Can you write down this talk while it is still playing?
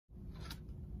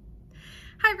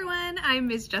Hi everyone, I'm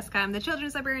Ms. Jessica. I'm the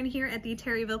children's librarian here at the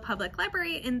Terryville Public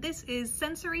Library, and this is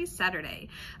Sensory Saturday,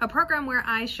 a program where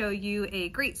I show you a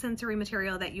great sensory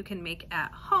material that you can make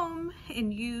at home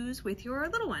and use with your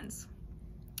little ones.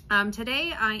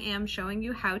 Today I am showing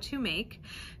you how to make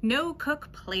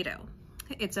no-cook Play-Doh.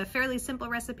 It's a fairly simple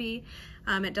recipe.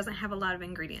 It doesn't have a lot of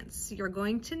ingredients. You're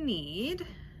going to need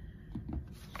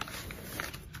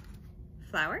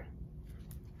flour,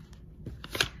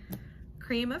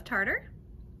 cream of tartar,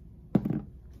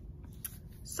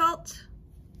 salt,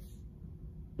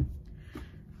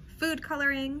 food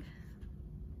coloring,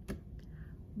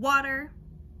 water,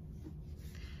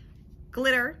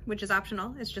 glitter, which is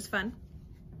optional, it's just fun,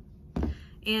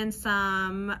 and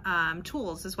some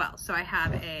tools as well. So I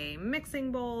have a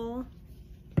mixing bowl,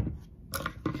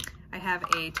 I have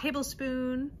a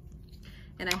tablespoon,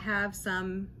 and I have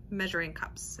some measuring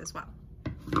cups as well.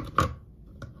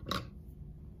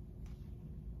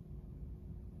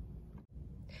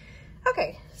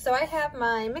 Okay, so I have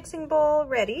my mixing bowl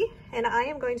ready, and I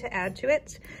am going to add to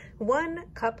it 1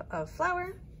 cup of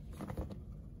flour,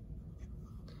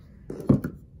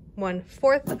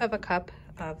 1/4 of a cup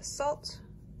of salt,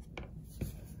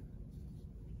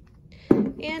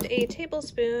 and a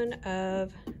tablespoon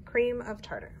of cream of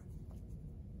tartar.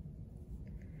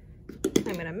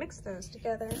 I'm going to mix those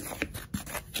together.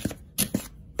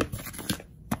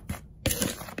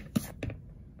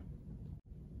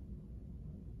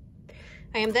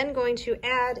 I am then going to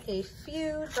add a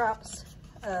few drops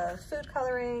of food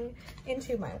coloring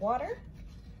into my water.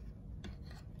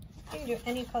 You can do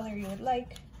any color you would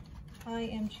like. I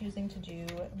am choosing to do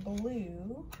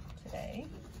blue today.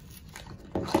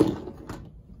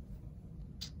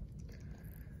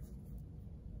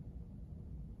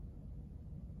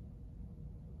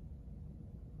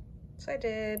 So I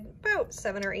did about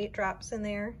 7 or 8 drops in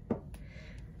there. I'm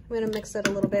going to mix it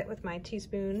a little bit with my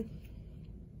teaspoon.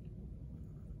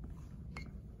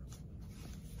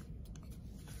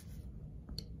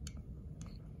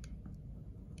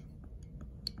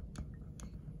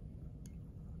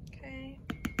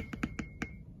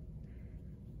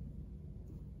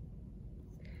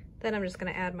 Then I'm just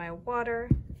going to add my water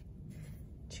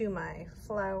to my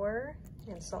flour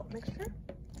and salt mixture.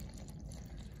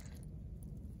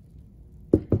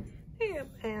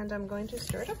 And I'm going to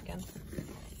stir it up again.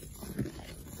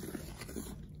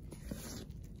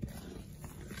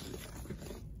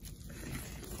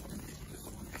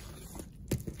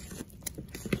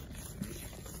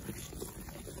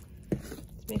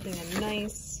 It's making a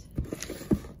nice,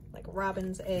 like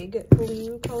robin's egg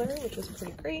blue color, which is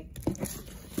pretty great.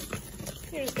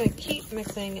 You're just going to keep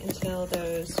mixing until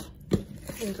those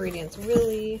ingredients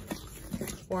really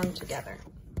form together.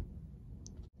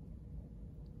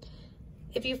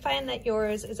 If you find that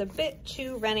yours is a bit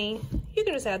too runny, you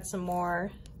can just add some more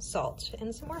salt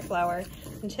and some more flour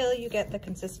until you get the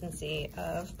consistency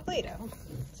of Play-Doh.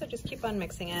 So just keep on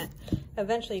mixing it.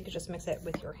 Eventually you could just mix it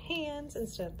with your hands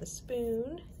instead of the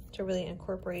spoon to really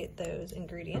incorporate those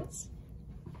ingredients.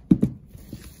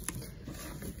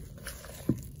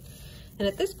 And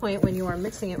at this point, when you are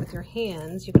mixing it with your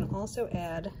hands, you can also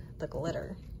add the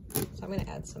glitter. So I'm going to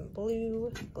add some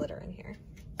blue glitter in here.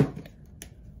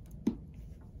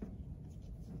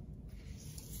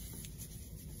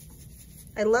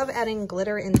 I love adding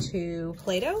glitter into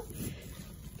Play-Doh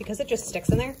because it just sticks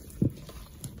in there,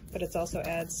 but it also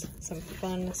adds some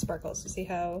fun sparkles. You see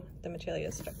how the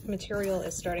material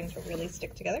is starting to really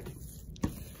stick together?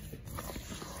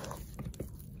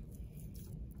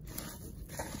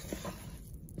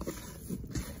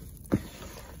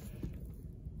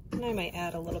 And I might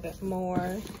add a little bit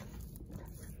more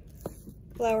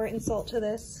flour and salt to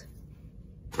this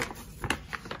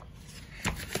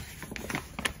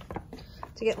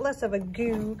to get less of a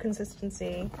goo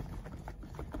consistency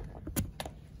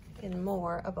and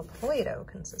more of a Play-Doh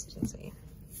consistency.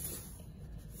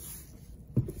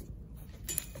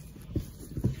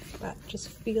 But just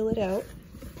feel it out.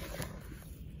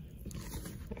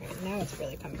 All right, now it's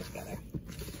really coming together.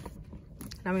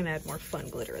 And I'm gonna add more fun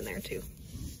glitter in there too.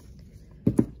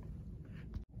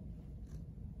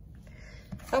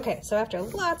 Okay, so after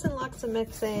lots and lots of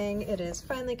mixing, it is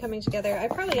finally coming together. I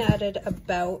probably added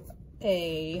about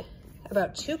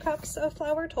 2 cups of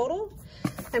flour total,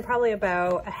 and probably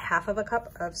about 1/2 of a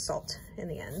cup of salt in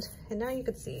the end. And now you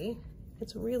can see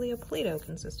it's really a Play-Doh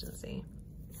consistency.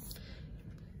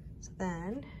 So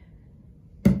then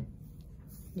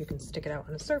you can stick it out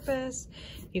on a surface.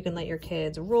 You can let your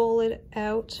kids roll it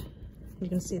out. You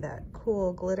can see that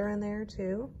cool glitter in there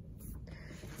too.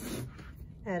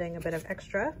 Adding a bit of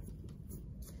extra.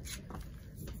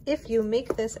 if you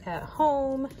make this at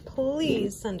home,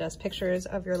 please send us pictures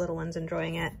of your little ones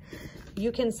enjoying it.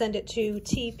 You can send it to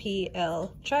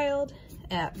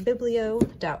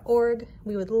tplchild@biblio.org.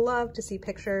 We would love to see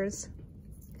pictures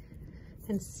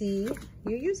and see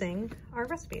you using our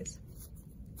recipes.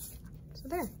 So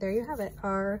there you have it,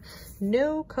 our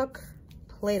no-cook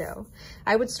Play-Doh.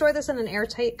 I would store this in an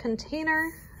airtight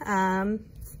container, and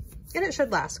it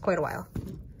should last quite a while.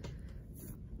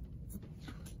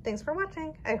 Thanks for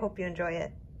watching. I hope you enjoy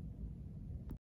it.